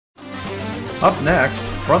Up next,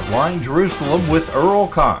 Frontline Jerusalem with Earl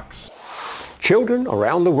Cox. Children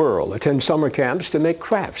around the world attend summer camps to make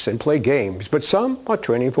crafts and play games, but some are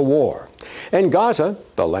training for war. In Gaza,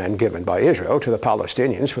 the land given by Israel to the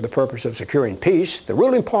Palestinians for the purpose of securing peace, the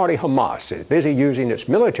ruling party Hamas is busy using its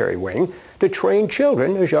military wing to train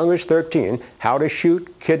children as young as 13 how to shoot,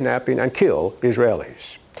 kidnapping, and kill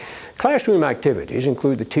Israelis. Classroom activities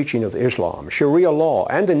include the teaching of Islam, Sharia law,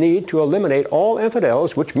 and the need to eliminate all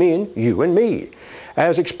infidels, which mean you and me.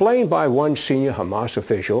 As explained by one senior Hamas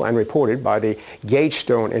official and reported by the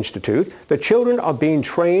Gatestone Institute, the children are being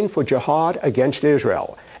trained for jihad against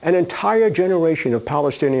Israel. An entire generation of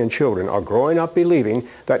Palestinian children are growing up believing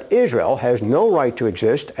that Israel has no right to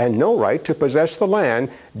exist and no right to possess the land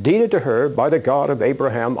deeded to her by the God of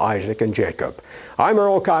Abraham, Isaac, and Jacob. I'm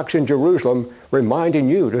Earl Cox in Jerusalem, reminding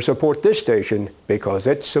you to support this station because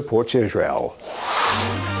it supports Israel.